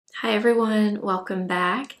Hi everyone, welcome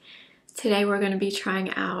back. Today we're going to be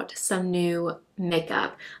trying out some new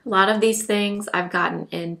makeup. A lot of these things I've gotten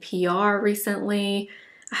in PR recently.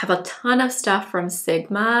 I have a ton of stuff from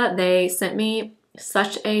Sigma. They sent me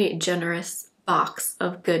such a generous box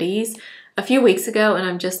of goodies a few weeks ago, and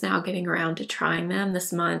I'm just now getting around to trying them.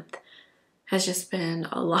 This month has just been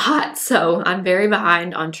a lot, so I'm very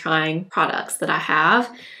behind on trying products that I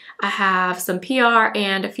have. I have some PR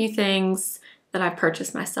and a few things that I've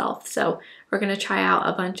purchased myself. So we're going to try out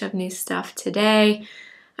a bunch of new stuff today.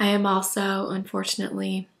 I am also,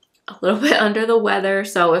 unfortunately, a little bit under the weather.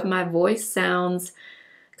 So if my voice sounds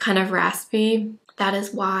kind of raspy, that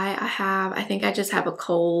is why. I think I just have a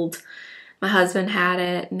cold. My husband had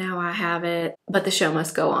it, now I have it, but the show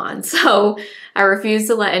must go on. So I refuse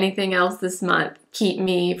to let anything else this month keep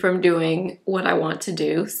me from doing what I want to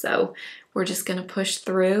do. So we're just gonna push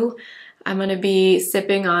through. I'm gonna be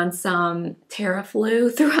sipping on some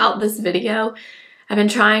Theraflu throughout this video. I've been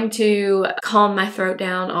trying to calm my throat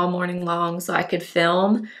down all morning long so I could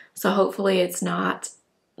film. So hopefully it's not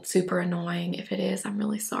super annoying. If it is, I'm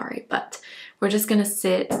really sorry, but we're just gonna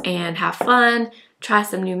sit and have fun, try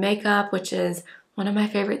some new makeup, which is one of my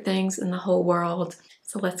favorite things in the whole world.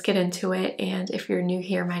 So let's get into it. And if you're new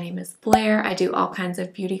here, my name is Blair. I do all kinds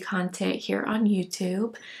of beauty content here on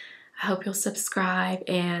YouTube. I hope you'll subscribe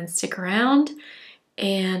and stick around.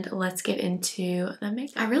 And let's get into the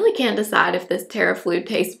makeup. I really can't decide if this Theraflu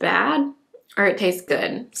tastes bad or it tastes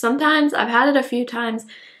good. Sometimes, I've had it a few times,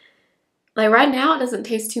 like right now it doesn't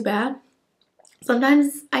taste too bad.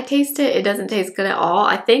 Sometimes I taste it, it doesn't taste good at all.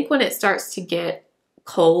 I think when it starts to get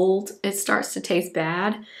cold, it starts to taste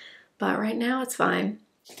bad, but right now it's fine.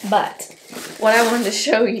 But what I wanted to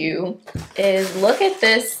show you is look at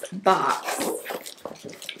this box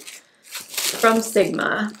from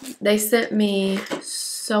Sigma. They sent me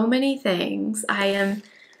so many things. I am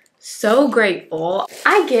so grateful.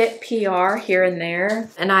 I get PR here and there,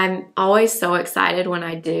 and I'm always so excited when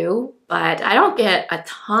I do, but I don't get a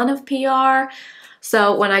ton of PR.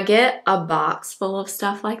 So when I get a box full of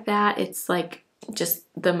stuff like that, it's like just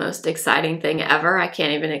the most exciting thing ever. I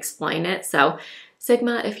can't even explain it. So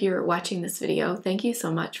Sigma, if you're watching this video, thank you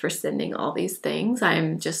so much for sending all these things.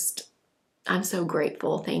 I'm so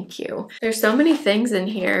grateful. Thank you. There's so many things in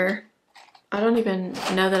here. I don't even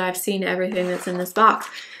know that I've seen everything that's in this box.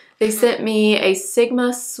 They sent me a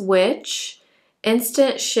Sigma Switch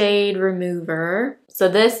Instant Shade Remover. So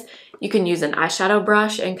this, you can use an eyeshadow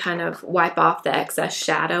brush and kind of wipe off the excess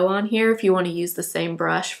shadow on here if you want to use the same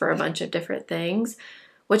brush for a bunch of different things,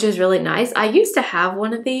 which is really nice. I used to have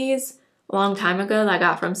one of these a long time ago that I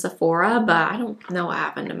got from Sephora, but I don't know what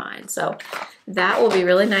happened to mine. So that will be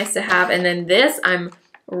really nice to have. And then this I'm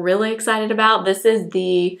really excited about. This is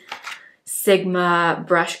the Sigma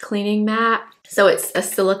brush cleaning mat. So it's a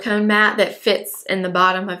silicone mat that fits in the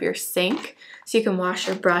bottom of your sink. So you can wash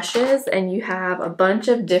your brushes, and you have a bunch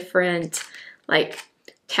of different like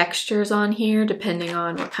textures on here depending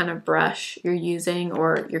on what kind of brush you're using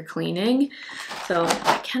or you're cleaning. So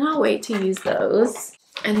I cannot wait to use those.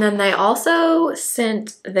 And then they also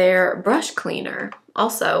sent their brush cleaner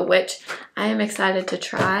also, which I am excited to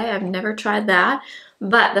try. I've never tried that.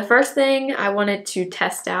 But the first thing I wanted to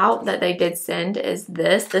test out that they did send is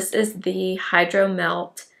this. This is the Hydro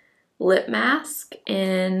Melt Lip Mask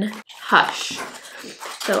in Hush.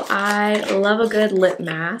 So I love a good lip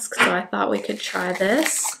mask, so I thought we could try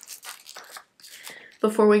this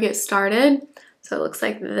before we get started. So it looks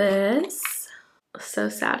like this. So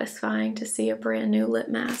satisfying to see a brand new lip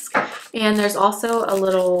mask. And there's also a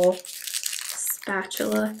little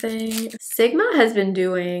spatula thing. Sigma has been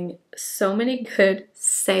doing so many good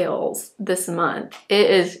sales this month.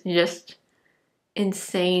 It is just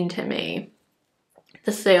insane to me,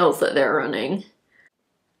 the sales that they're running.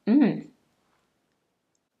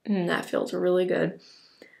 That feels really good.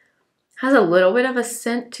 Has a little bit of a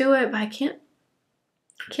scent to it, but I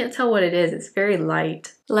can't tell what it is. It's very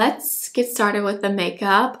light. Let's get started with the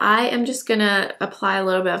makeup. I am just gonna apply a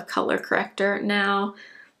little bit of color corrector now.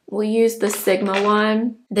 We'll use the Sigma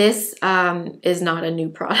one. This is not a new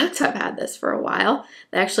product. I've had this for a while.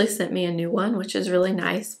 They actually sent me a new one, which is really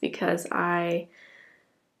nice because I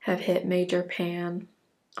have hit major pan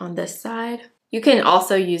on this side. You can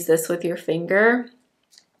also use this with your finger.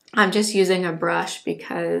 I'm just using a brush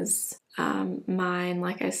because mine,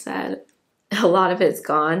 like I said, a lot of it's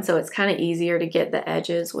gone, so it's kind of easier to get the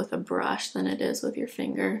edges with a brush than it is with your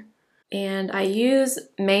finger. And I use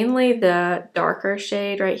mainly the darker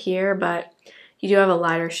shade right here, but you do have a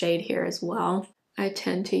lighter shade here as well. I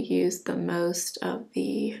tend to use the most of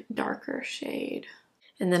the darker shade.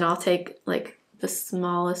 And then I'll take like the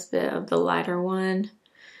smallest bit of the lighter one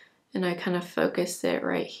and I kind of focus it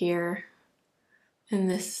right here in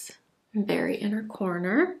this very inner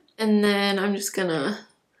corner. And then I'm just gonna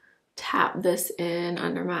tap this in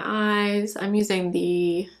under my eyes. I'm using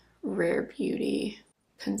the Rare Beauty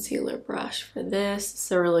concealer brush for this.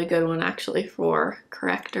 It's a really good one actually for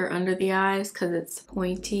corrector under the eyes because it's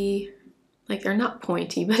pointy. Like, they're not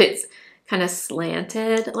pointy, but it's kind of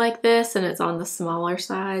slanted like this, and it's on the smaller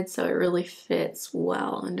side, so it really fits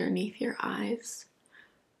well underneath your eyes.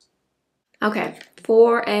 Okay,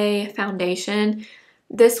 for a foundation,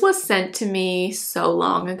 this was sent to me so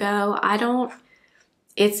long ago.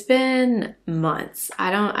 It's been months.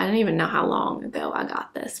 I don't even know how long ago I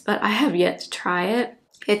got this, but I have yet to try it.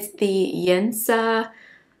 It's the Yensa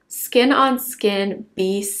Skin on Skin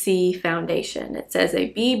BC Foundation. It says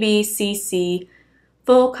a BBCC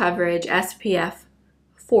full coverage SPF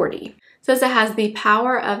 40. It says it has the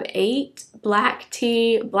power of 8 black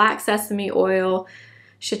tea, black sesame oil,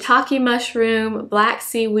 shiitake mushroom, black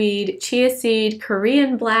seaweed, chia seed,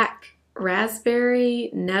 Korean black raspberry,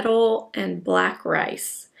 nettle, and black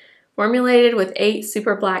rice. Formulated with 8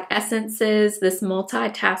 super black essences, this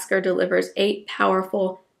multitasker delivers 8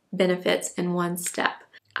 powerful benefits in one step.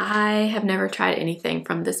 I have never tried anything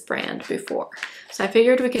from this brand before, so I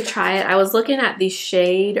figured we could try it. I was looking at the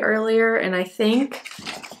shade earlier, and I think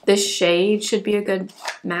this shade should be a good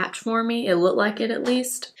match for me. It looked like it at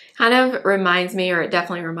least. Kind of reminds me, or it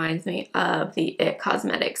definitely reminds me of the IT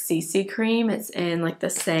Cosmetics CC cream. It's in like the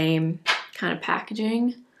same kind of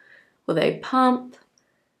packaging with a pump.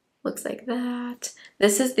 Looks like that.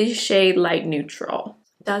 This is the shade Light Neutral.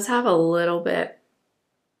 It does have a little bit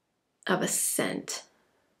of a scent.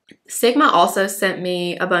 Sigma also sent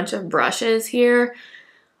me a bunch of brushes here.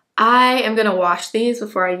 I am gonna wash these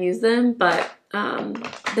before I use them, but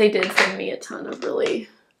they did send me a ton of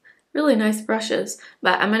really nice brushes.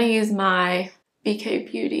 But I'm gonna use my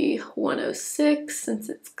BK Beauty 106 since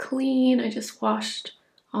it's clean. I just washed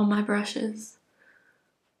all my brushes.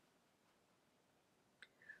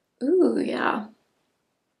 Ooh, yeah.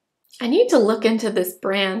 I need to look into this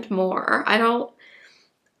brand more.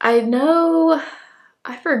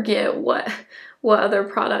 I forget what other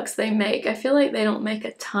products they make. I feel like they don't make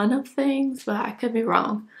a ton of things, but I could be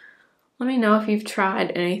wrong. Let me know if you've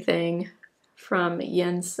tried anything from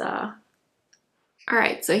Yensa. All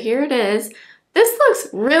right, so here it is. This looks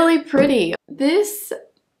really pretty. This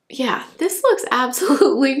looks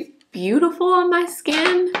absolutely beautiful on my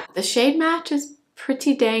skin. The shade match is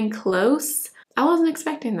pretty dang close. I wasn't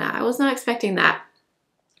expecting that. I was not expecting that.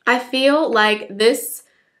 I feel like this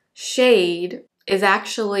shade is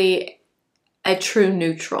actually a true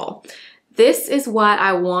neutral. This is what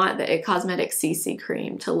I want the IT Cosmetics CC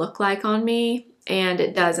cream to look like on me, and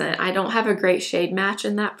it doesn't. I don't have a great shade match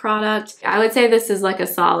in that product. I would say this is like a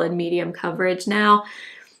solid medium coverage now.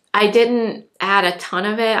 I didn't add a ton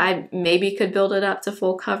of it. I maybe could build it up to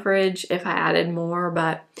full coverage if I added more,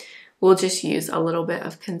 but we'll just use a little bit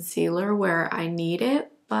of concealer where I need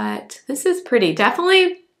it. But this is pretty.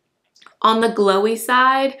 Definitely on the glowy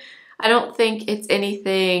side. I don't think it's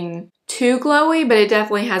anything too glowy, but it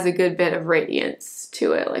definitely has a good bit of radiance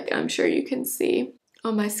to it, like I'm sure you can see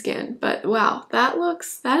on my skin. But wow, that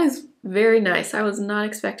is very nice. I was not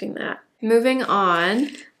expecting that. Moving on,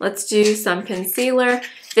 let's do some concealer.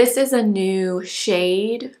 This is a new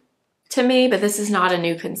shade to me, but this is not a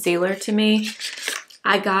new concealer to me.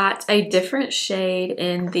 I got a different shade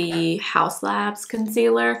in the Haus Labs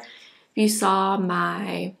concealer. If you saw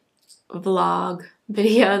my vlog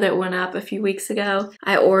video that went up a few weeks ago,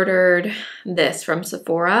 I ordered this from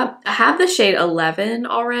Sephora. I have the shade 11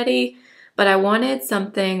 already, but I wanted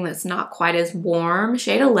something that's not quite as warm.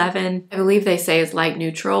 Shade 11, I believe they say is light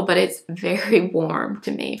neutral, but it's very warm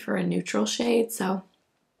to me for a neutral shade. So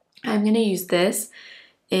I'm gonna use this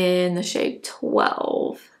in the shade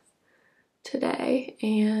 12 today,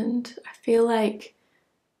 and I feel like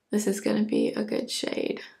this is gonna be a good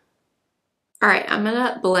shade. All right, I'm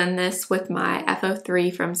gonna blend this with my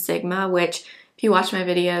FO3 from Sigma, which if you watch my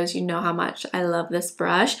videos, you know how much I love this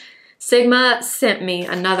brush. Sigma sent me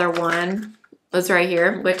another one, it's right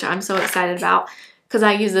here, which I'm so excited about because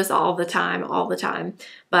I use this all the time,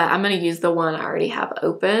 but I'm gonna use the one I already have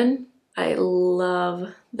open. I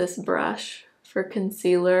love this brush for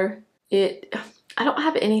concealer. I don't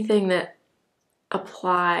have anything that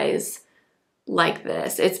applies like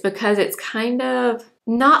this. It's because it's kind of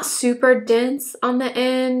not super dense on the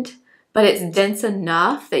end, but it's dense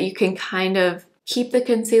enough that you can kind of keep the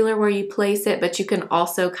concealer where you place it, but you can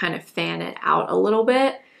also kind of fan it out a little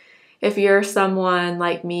bit. If you're someone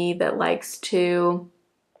like me that likes to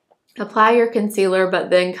apply your concealer, but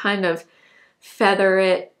then kind of feather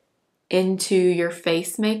it into your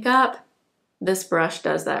face makeup, this brush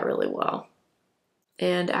does that really well.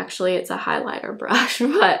 And actually it's a highlighter brush,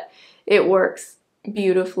 but it works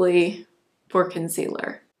beautifully for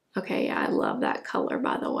concealer. Okay, yeah, I love that color,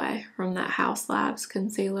 by the way, from that House Labs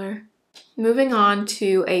concealer. Moving on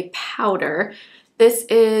to a powder. This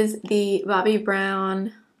is the Bobbi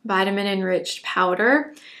Brown Vitamin Enriched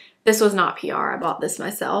powder. This was not PR, I bought this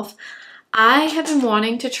myself. I have been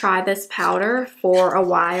wanting to try this powder for a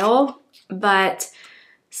while, but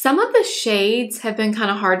some of the shades have been kind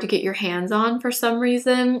of hard to get your hands on for some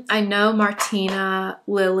reason. I know Martina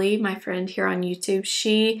Lily, my friend here on YouTube,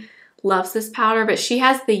 she loves this powder, but she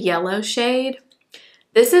has the yellow shade.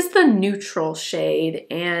 This is the neutral shade,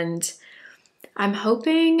 and I'm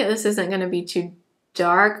hoping this isn't going to be too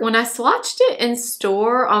dark. When I swatched it in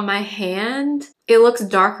store on my hand, it looks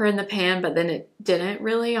darker in the pan, but then it didn't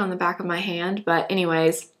really on the back of my hand. But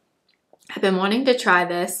anyways, I've been wanting to try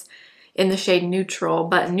this in the shade neutral,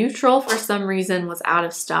 but neutral for some reason was out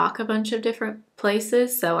of stock a bunch of different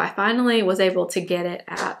places, so I finally was able to get it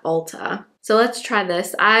at Ulta. So let's try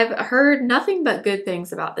this. I've heard nothing but good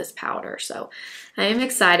things about this powder, so I am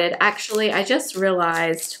excited. Actually, I just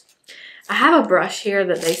realized I have a brush here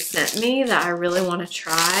that they sent me that I really want to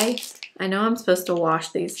try. I know I'm supposed to wash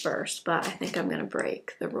these first, but I think I'm going to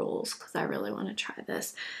break the rules because I really want to try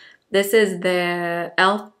this. This is the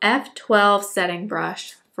F12 setting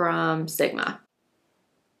brush from Sigma.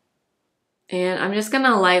 And I'm just going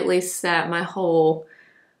to lightly set my whole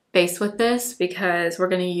face with this because we're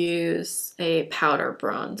going to use a powder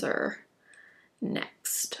bronzer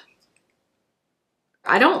next.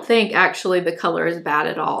 I don't think actually the color is bad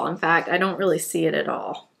at all. In fact, I don't really see it at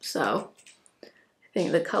all. So I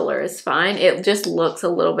think the color is fine. It just looks a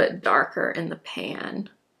little bit darker in the pan.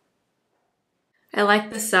 I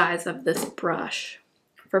like the size of this brush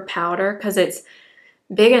for powder because it's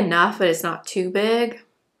big enough, but it's not too big.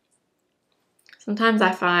 Sometimes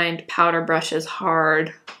I find powder brushes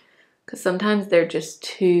hard because sometimes they're just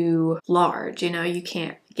too large, you know, you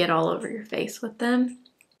can't get all over your face with them.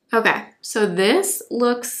 Okay, so this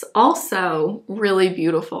looks also really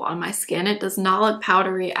beautiful on my skin. It does not look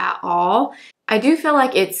powdery at all. I do feel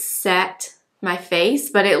like it set my face,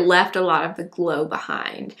 but it left a lot of the glow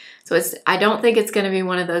behind. So I don't think it's going to be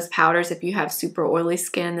one of those powders if you have super oily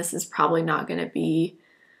skin. This is probably not going to be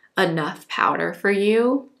enough powder for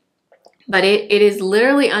you. But it is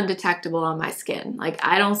literally undetectable on my skin. Like,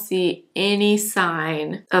 I don't see any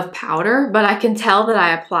sign of powder, but I can tell that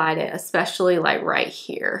I applied it, especially like right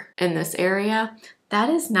here in this area. That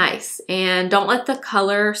is nice. And don't let the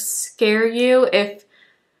color scare you. If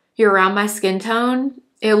you're around my skin tone,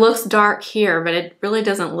 it looks dark here, but it really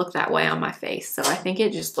doesn't look that way on my face. So I think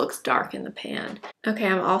it just looks dark in the pan. Okay,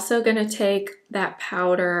 I'm also gonna take that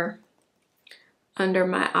powder under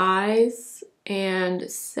my eyes and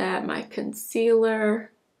set my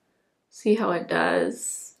concealer. See how it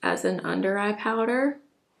does as an under eye powder,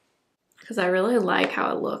 because I really like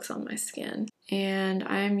how it looks on my skin. And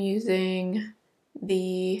I'm using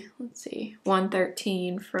the, let's see,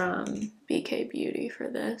 113 from BK Beauty for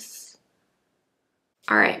this.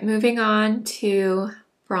 All right, moving on to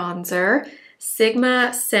bronzer.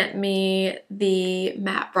 Sigma sent me the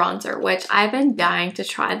matte bronzer, which I've been dying to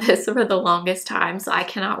try this for the longest time, so I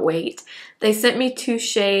cannot wait. They sent me 2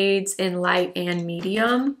 shades in light and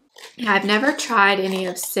medium. Yeah, I've never tried any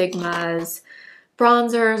of Sigma's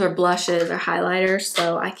bronzers or blushes or highlighters,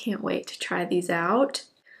 so I can't wait to try these out.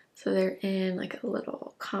 So they're in like a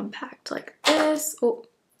little compact like this. Oh,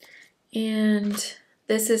 and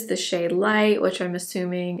this is the shade Light, which I'm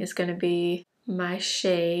assuming is going to be my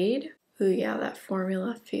shade. Ooh, yeah, that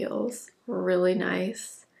formula feels really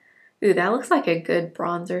nice. Ooh, that looks like a good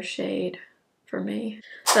bronzer shade for me.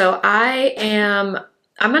 So I'm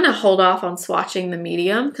gonna hold off on swatching the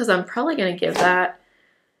medium because I'm probably gonna give that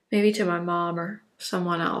maybe to my mom or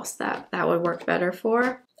someone else that would work better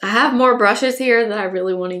for. I have more brushes here that I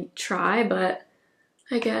really want to try, but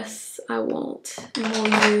I guess I won't. And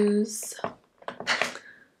we'll use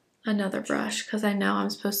another brush because I know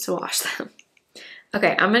I'm supposed to wash them.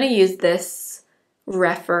 Okay, I'm going to use this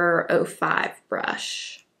Rephr 05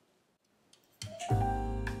 brush.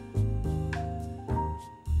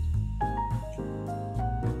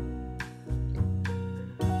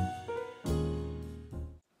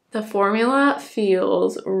 The formula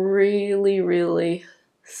feels really, really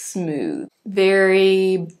smooth.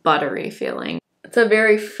 Very buttery feeling. It's a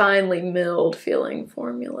very finely milled feeling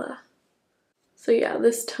formula. So yeah,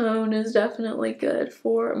 this tone is definitely good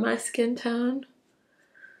for my skin tone.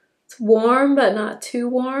 It's warm, but not too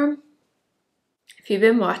warm. If you've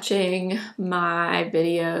been watching my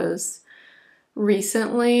videos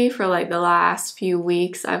recently, for like the last few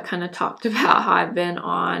weeks, I've kind of talked about how I've been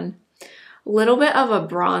on a little bit of a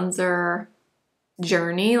bronzer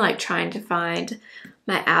journey, like trying to find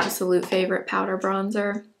my absolute favorite powder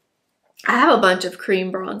bronzer. I have a bunch of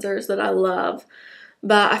cream bronzers that I love,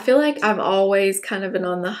 but I feel like I've always kind of been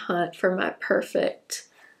on the hunt for my perfect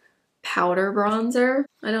powder bronzer.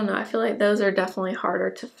 I don't know, I feel like those are definitely harder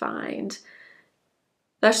to find.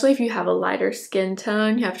 Especially if you have a lighter skin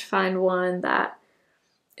tone, you have to find one that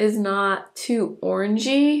is not too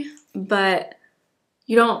orangey, but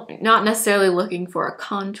not necessarily looking for a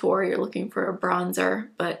contour, you're looking for a bronzer.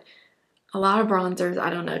 But a lot of bronzers,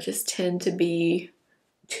 I don't know, just tend to be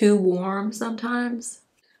too warm sometimes.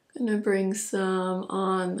 I'm gonna bring some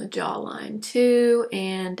on the jawline too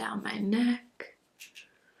and down my neck.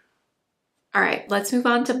 All right, let's move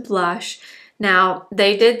on to blush. Now,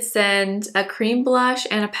 they did send a cream blush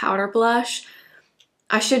and a powder blush.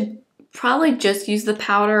 I should probably just use the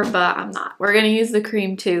powder, but I'm not. We're gonna use the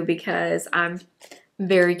cream too because I'm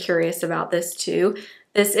very curious about this too.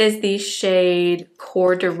 This is the shade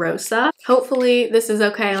Cor de Rosa. Hopefully this is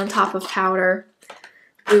okay on top of powder.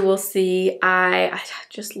 We will see. I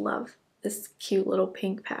just love this cute little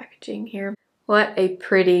pink packaging here. What a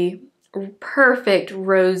pretty, perfect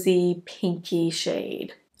rosy pinky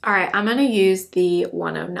shade. All right, I'm gonna use the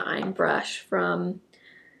 109 brush from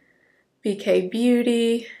BK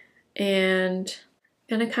Beauty and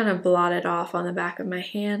I'm gonna kind of blot it off on the back of my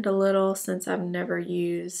hand a little since I've never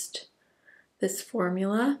used this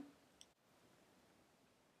formula.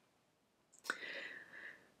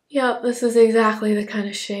 Yep, this is exactly the kind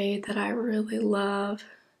of shade that I really love.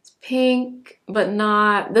 It's pink, but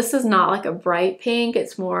this is not like a bright pink.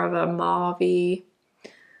 It's more of a mauve-y,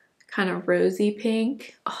 kind of rosy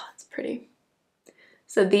pink. Oh, it's pretty.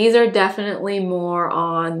 So these are definitely more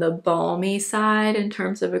on the balmy side in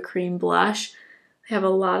terms of a cream blush. They have a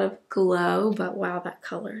lot of glow, but wow, that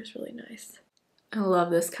color is really nice. I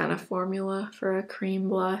love this kind of formula for a cream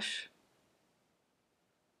blush.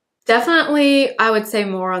 Definitely, I would say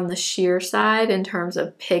more on the sheer side in terms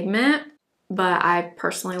of pigment, but I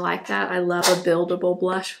personally like that. I love a buildable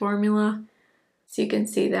blush formula. So you can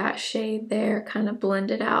see that shade there kind of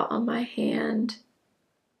blended out on my hand.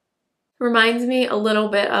 Reminds me a little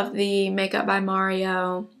bit of the Makeup by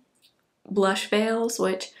Mario blush veils,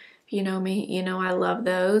 which if you know me, you know I love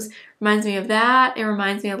those. Reminds me of that. It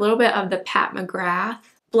reminds me a little bit of the Pat McGrath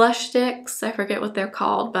blush sticks. I forget what they're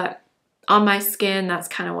called, but on my skin, that's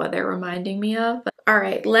kind of what they're reminding me of. But, all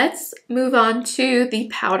right, let's move on to the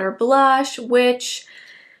powder blush, which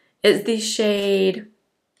is the shade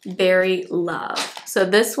Berry Love. So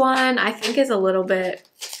this one I think is a little bit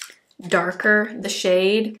darker, the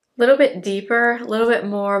shade, a little bit deeper, a little bit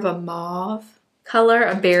more of a mauve color,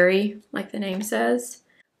 a berry, like the name says.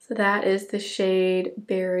 So that is the shade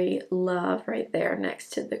Berry Love right there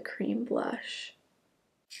next to the cream blush.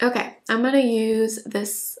 Okay, I'm gonna use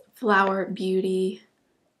this Flower Beauty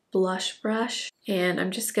blush brush and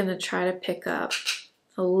I'm just gonna try to pick up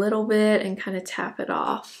a little bit and kind of tap it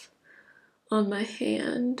off on my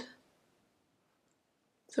hand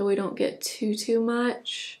so we don't get too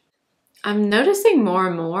much. I'm noticing more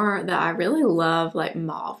and more that I really love like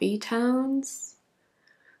mauve-y tones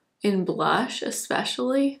in blush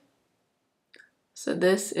especially. So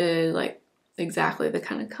this is like exactly the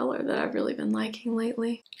kind of color that I've really been liking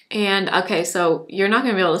lately. And okay, so you're not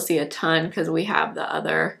gonna be able to see a ton because we have the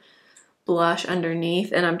other blush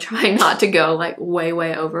underneath and I'm trying not to go like way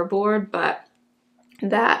overboard, but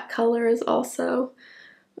that color is also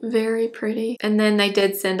very pretty. And then they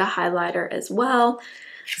did send a highlighter as well.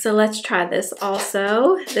 So let's try this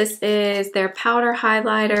also. This is their powder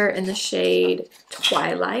highlighter in the shade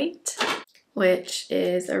Twilight, which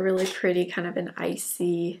is a really pretty kind of an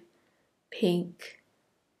icy pink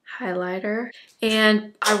highlighter.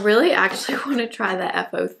 And I really actually want to try the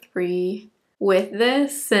F03 with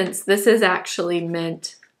this since this is actually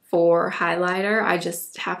meant for highlighter. I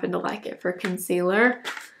just happen to like it for concealer.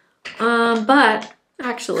 But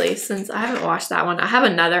actually, since I haven't washed that one, I have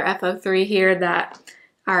another F03 here that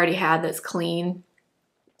I already had that's clean.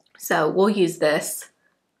 So we'll use this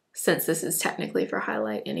since this is technically for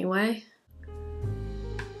highlight anyway.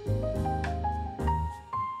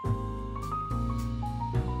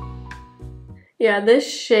 Yeah,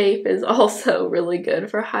 this shape is also really good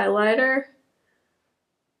for highlighter.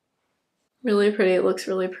 Really pretty. It looks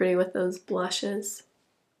really pretty with those blushes.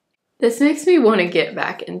 This makes me want to get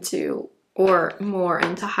back into or more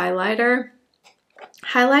into highlighter.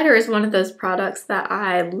 Highlighter is one of those products that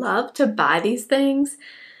I love to buy these things.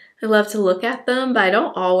 I love to look at them, but I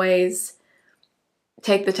don't always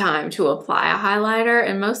take the time to apply a highlighter,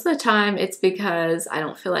 and most of the time it's because I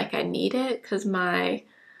don't feel like I need it because my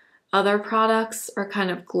other products are kind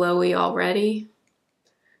of glowy already.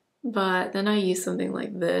 But then I use something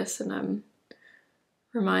like this and I'm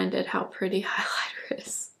reminded how pretty highlighter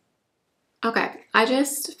is. Okay, I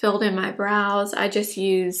just filled in my brows. I just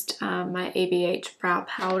used my ABH brow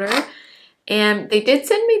powder, and they did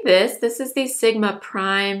send me this. This is the Sigma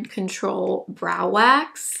Prime Control Brow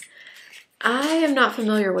Wax. I am not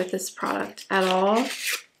familiar with this product at all.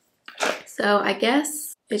 So I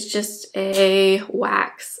guess it's just a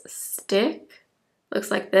wax stick. Looks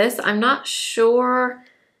like this. I'm not sure.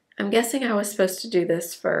 I'm guessing I was supposed to do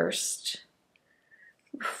this first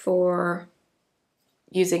before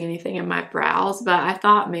using anything in my brows, but I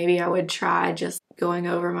thought maybe I would try just going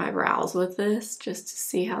over my brows with this just to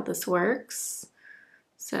see how this works.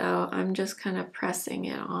 So I'm just kind of pressing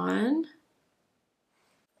it on.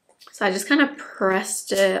 So I just kind of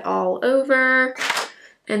pressed it all over,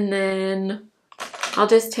 and then I'll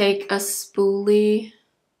just take a spoolie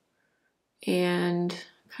and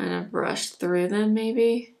kind of brush through them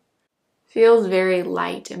maybe. Feels very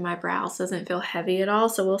light in my brows, doesn't feel heavy at all,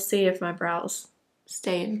 so we'll see if my brows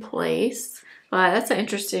stay in place. But that's an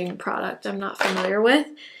interesting product I'm not familiar with.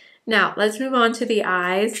 Now let's move on to the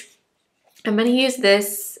eyes. I'm going to use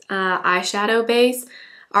this eyeshadow base.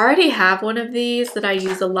 I already have one of these that I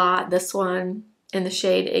use a lot, this one in the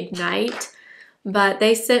shade Ignite, but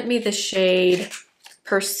they sent me the shade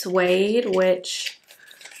Persuade, which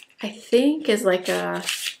I think is like a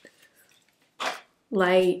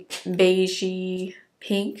light beigey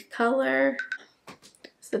pink color.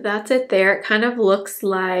 So that's it there. It kind of looks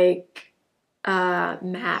like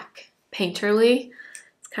MAC Painterly.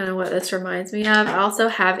 It's kind of what this reminds me of. I also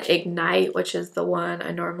have Ignite, which is the one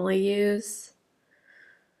I normally use.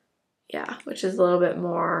 Yeah, which is a little bit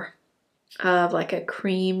more of like a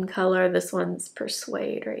cream color. This one's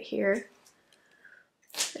Persuade right here.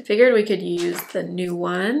 I figured we could use the new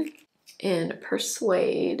one in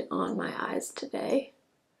Persuade on my eyes today.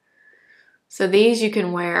 So these you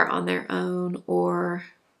can wear on their own, or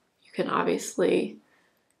you can obviously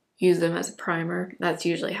use them as a primer. That's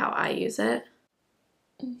usually how I use it.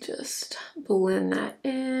 Just blend that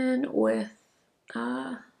in with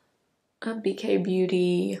a BK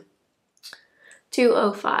Beauty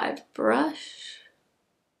 205 brush.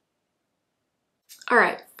 All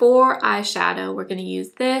right, for eyeshadow, we're gonna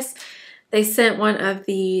use this. They sent one of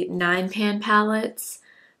the 9-pan palettes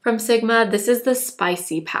from Sigma. This is the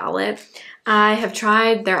Spicy palette. I have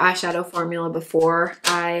tried their eyeshadow formula before.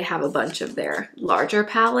 I have a bunch of their larger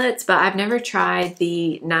palettes, but I've never tried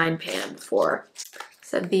the 9-pan before.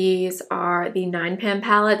 So these are the 9-pan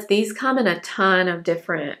palettes. These come in a ton of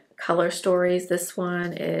different color stories. This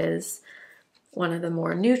one is one of the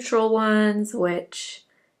more neutral ones, which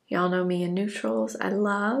y'all know me and neutrals I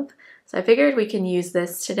love. So I figured we can use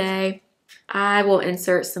this today. I will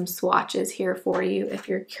insert some swatches here for you if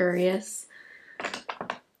you're curious.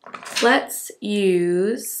 Let's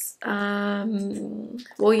use,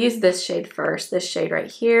 we'll use this shade first, this shade right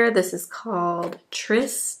here. This is called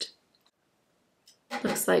Tryst.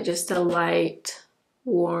 Looks like just a light,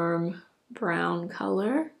 warm brown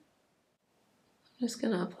color. I'm just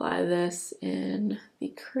gonna apply this in the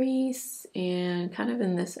crease and kind of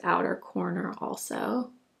in this outer corner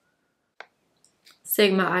also.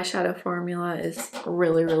 Sigma eyeshadow formula is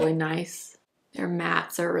really, really nice. Their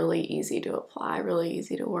mattes are really easy to apply, really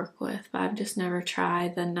easy to work with, but I've just never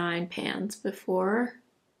tried the 9-pans before.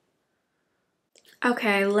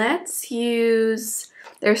 Okay, let's use,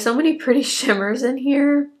 there's so many pretty shimmers in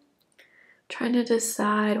here. I'm trying to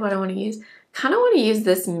decide what I want to use. Kind of want to use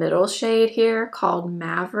this middle shade here called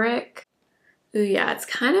Maverick. Ooh, yeah, it's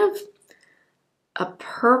kind of a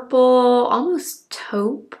purple, almost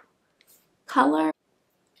taupe color.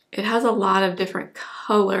 It has a lot of different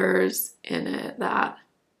colors in it that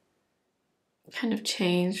kind of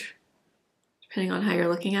change depending on how you're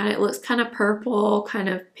looking at it. It looks kind of purple, kind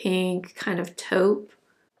of pink, kind of taupe.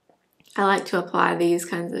 I like to apply these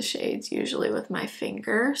kinds of shades usually with my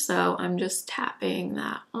finger, so I'm just tapping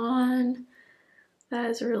that on. That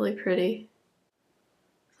is really pretty.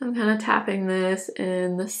 So I'm kind of tapping this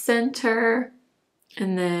in the center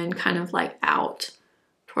and then kind of like out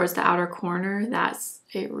towards the outer corner. That's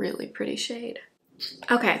a really pretty shade.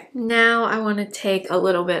 Okay, now I want to take a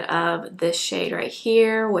little bit of this shade right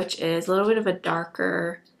here, which is a little bit of a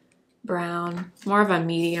darker brown, more of a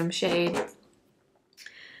medium shade.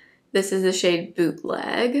 This is the shade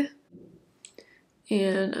Bootleg.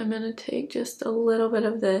 And I'm going to take just a little bit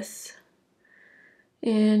of this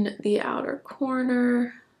in the outer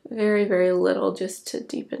corner. Very, very little, just to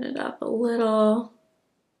deepen it up a little.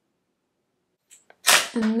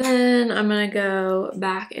 And then I'm gonna go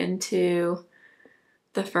back into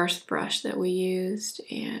the first brush that we used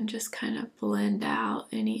and just kind of blend out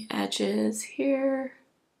any edges here.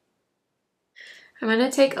 I'm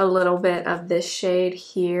gonna take a little bit of this shade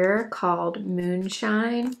here called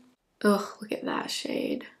Moonshine. Oh, look at that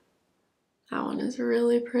shade. That one is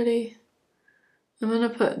really pretty. I'm gonna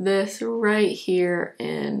put this right here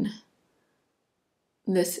in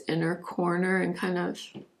this inner corner and kind of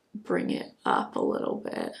bring it up a little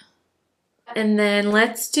bit. And then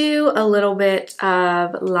let's do a little bit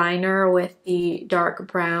of liner with the dark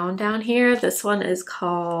brown down here. This one is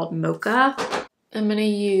called Mocha. I'm gonna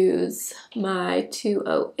use my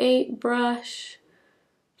 208 brush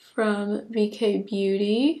from VK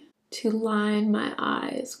Beauty to line my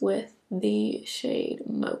eyes with the shade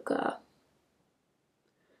Mocha.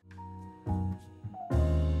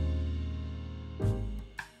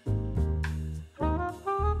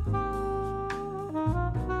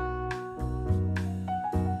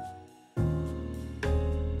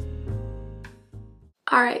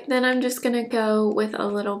 All right, then I'm just gonna go with a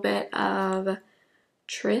little bit of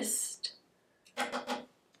Tryst,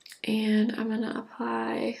 and I'm gonna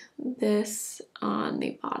apply this on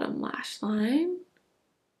the bottom lash line.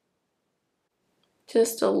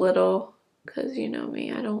 Just a little, because you know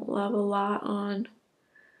me, I don't love a lot on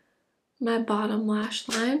my bottom lash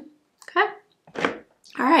line. Okay.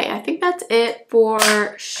 All right, I think that's it for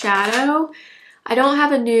shadow. I don't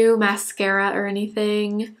have a new mascara or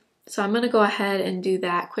anything, so I'm gonna go ahead and do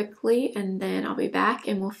that quickly, and then I'll be back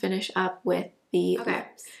and we'll finish up with the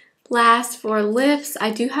lips. Last, for lips,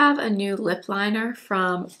 I do have a new lip liner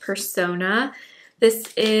from Persona.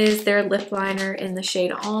 This is their lip liner in the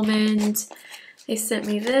shade Almond. They sent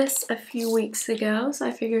me this a few weeks ago, so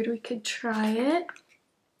I figured we could try it.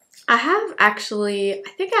 I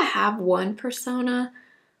think I have one Persona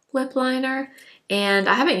lip liner, and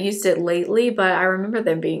I haven't used it lately, but I remember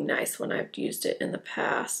them being nice when I've used it in the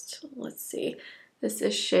past. Let's see. This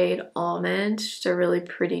is shade Almond, just a really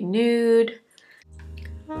pretty nude.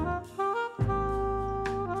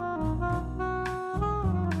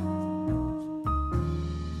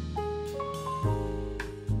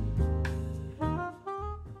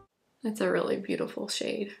 It's a really beautiful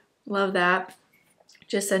shade. Love that.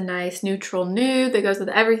 Just a nice neutral nude that goes with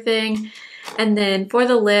everything. And then for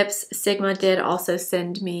the lips, Sigma did also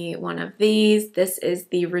send me one of these. This is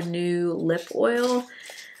the Renew Lip Oil.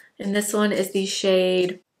 And this one is the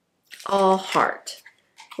shade All Heart,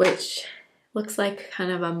 which looks like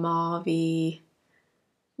kind of a mauve-y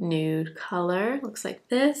nude color. Looks like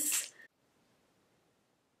this.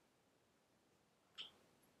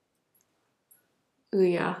 Ooh,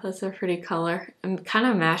 yeah, that's a pretty color. And kind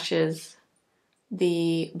of matches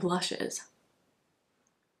the blushes.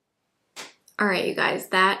 All right, you guys,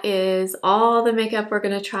 that is all the makeup we're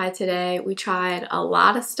gonna try today. We tried a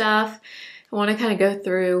lot of stuff. I wanna kind of go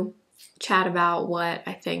through, chat about what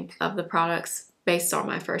I think of the products based on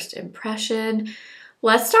my first impression.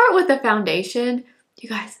 Let's start with the foundation. You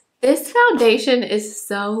guys, this foundation is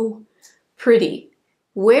so pretty.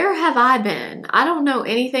 Where have I been? I don't know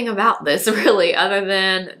anything about this really, other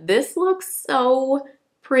than this looks so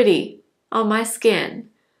pretty on my skin.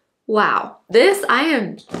 Wow, I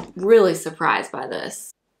am really surprised by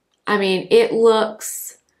this. I mean, it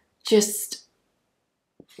looks just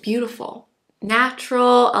beautiful.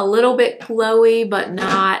 Natural, a little bit glowy, but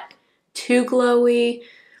not too glowy.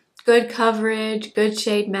 Good coverage, good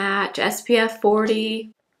shade match, SPF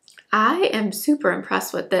 40. I am super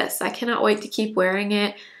impressed with this. I cannot wait to keep wearing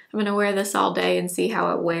it. I'm gonna wear this all day and see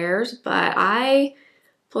how it wears, but I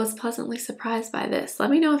was pleasantly surprised by this. Let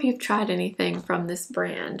me know if you've tried anything from this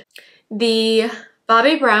brand. The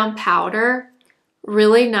Bobbi Brown powder,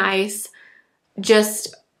 really nice,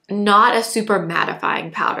 just not a super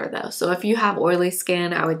mattifying powder though. So if you have oily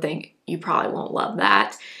skin, I would think you probably won't love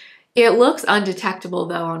that. It looks undetectable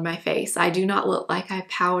though on my face. I do not look like I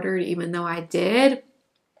powdered even though I did,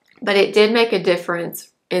 but it did make a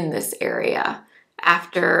difference in this area.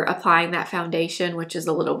 After applying that foundation, which is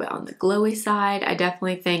a little bit on the glowy side, I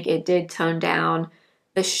definitely think it did tone down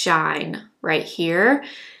the shine right here.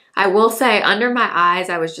 I will say under my eyes,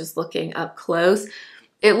 I was just looking up close.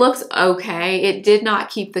 It looks okay. It did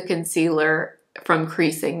not keep the concealer from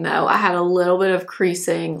creasing though. I had a little bit of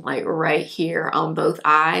creasing like right here on both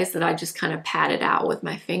eyes that I just kind of patted out with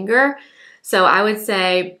my finger. So I would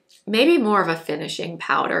say maybe more of a finishing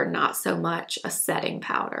powder, not so much a setting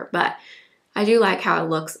powder, but I do like how it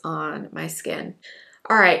looks on my skin.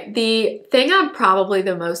 All right, the thing I'm probably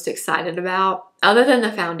the most excited about, other than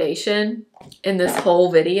the foundation in this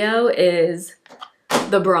whole video, is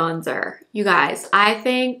the bronzer. You guys, I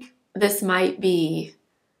think this might be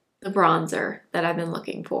the bronzer that I've been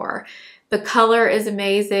looking for. The color is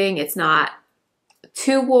amazing. It's not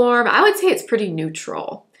too warm. I would say it's pretty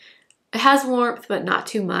neutral. It has warmth, but not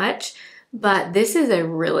too much. But this is a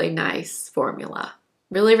really nice formula.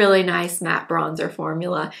 Really, really nice matte bronzer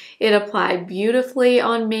formula. It applied beautifully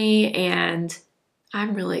on me, and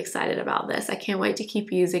I'm really excited about this. I can't wait to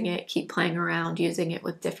keep using it, keep playing around, using it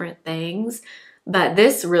with different things. But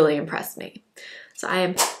this really impressed me. So I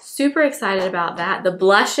am super excited about that. The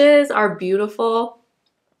blushes are beautiful.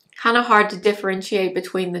 Kind of hard to differentiate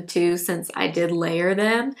between the two since I did layer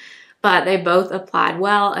them, but they both applied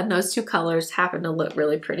well, and those two colors happen to look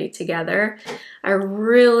really pretty together. I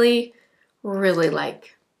really, really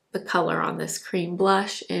like the color on this cream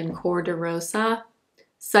blush in Cor de Rosa.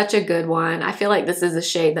 Such a good one. I feel like this is a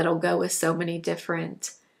shade that'll go with so many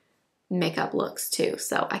different makeup looks too.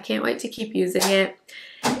 So I can't wait to keep using it.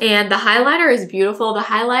 And the highlighter is beautiful. The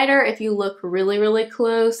highlighter, if you look really, really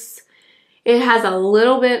close, it has a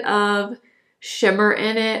little bit of shimmer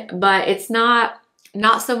in it, but it's not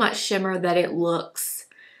so much shimmer that it looks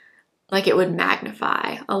like it would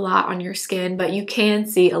magnify a lot on your skin, but you can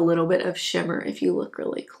see a little bit of shimmer if you look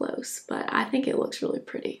really close, but I think it looks really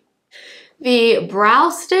pretty. The brow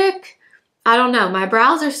stick, I don't know. My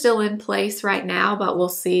brows are still in place right now, but we'll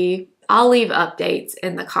see. I'll leave updates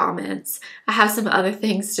in the comments. I have some other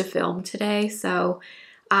things to film today, so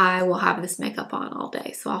I will have this makeup on all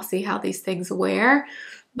day. So I'll see how these things wear.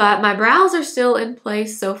 But my brows are still in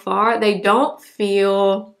place so far. They don't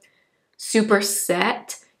feel super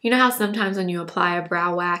set. You know how sometimes when you apply a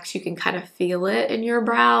brow wax, you can kind of feel it in your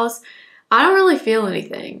brows? I don't really feel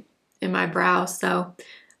anything in my brows, so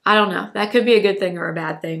I don't know. That could be a good thing or a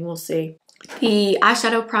bad thing. We'll see. The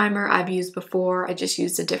eyeshadow primer I've used before. I just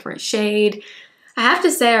used a different shade. I have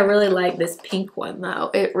to say I really like this pink one though.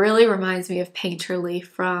 It really reminds me of Painterly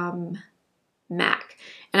from MAC.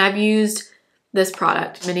 And I've used this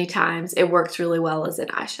product many times. It works really well as an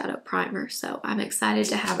eyeshadow primer. So I'm excited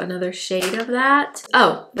to have another shade of that.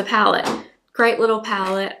 Oh, the palette. Great little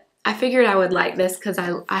palette. I figured I would like this because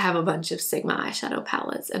I have a bunch of Sigma eyeshadow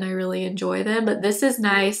palettes and I really enjoy them. But this is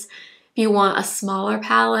nice if you want a smaller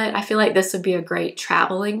palette. I feel like this would be a great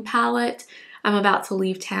traveling palette. I'm about to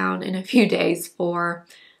leave town in a few days for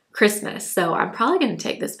Christmas, so I'm probably going to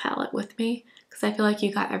take this palette with me because I feel like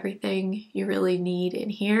you got everything you really need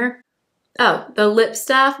in here. Oh, the lip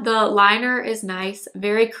stuff. The liner is nice.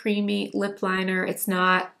 Very creamy lip liner. It's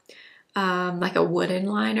not like a wooden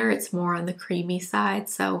liner. It's more on the creamy side,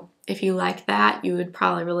 so if you like that, you would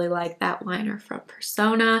probably really like that liner from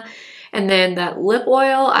Persona. And then that lip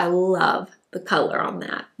oil, I love the color on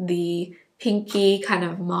that. The pinky kind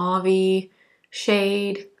of mauve-y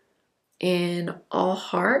shade in All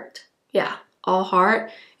Heart. Yeah, All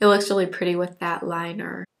Heart. It looks really pretty with that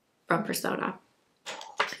liner from Persona.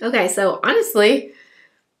 Okay, so honestly,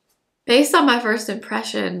 based on my first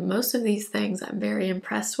impression, most of these things I'm very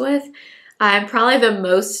impressed with. I'm probably the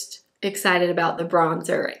most excited about the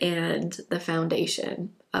bronzer and the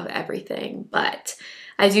foundation of everything, but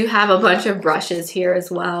I do have a bunch of brushes here as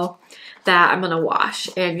well that I'm gonna wash,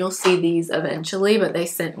 and you'll see these eventually, but they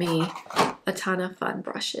sent me a ton of fun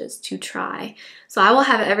brushes to try. So I will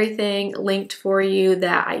have everything linked for you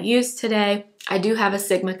that I used today. I do have a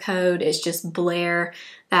Sigma code. It's just Blair.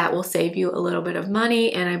 That will save you a little bit of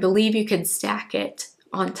money, and I believe you can stack it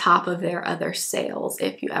on top of their other sales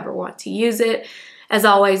if you ever want to use it. As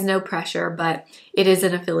always, no pressure, but it is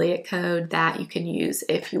an affiliate code that you can use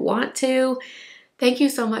if you want to. Thank you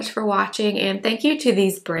so much for watching, and thank you to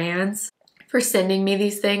these brands for sending me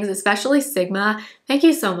these things, especially Sigma. Thank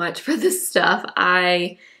you so much for this stuff.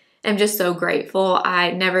 I am just so grateful.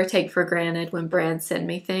 I never take for granted when brands send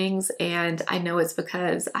me things, and I know it's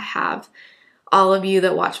because I have all of you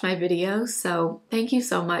that watch my videos. So thank you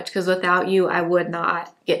so much, because without you, I would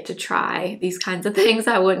not get to try these kinds of things.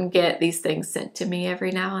 I wouldn't get these things sent to me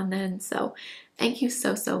every now and then. So thank you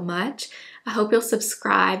so, so much. I hope you'll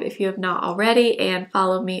subscribe if you have not already, and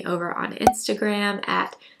follow me over on Instagram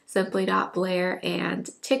at simply.blair and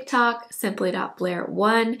TikTok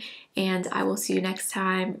simply.blair1. And I will see you next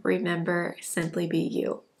time. Remember, simply be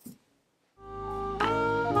you.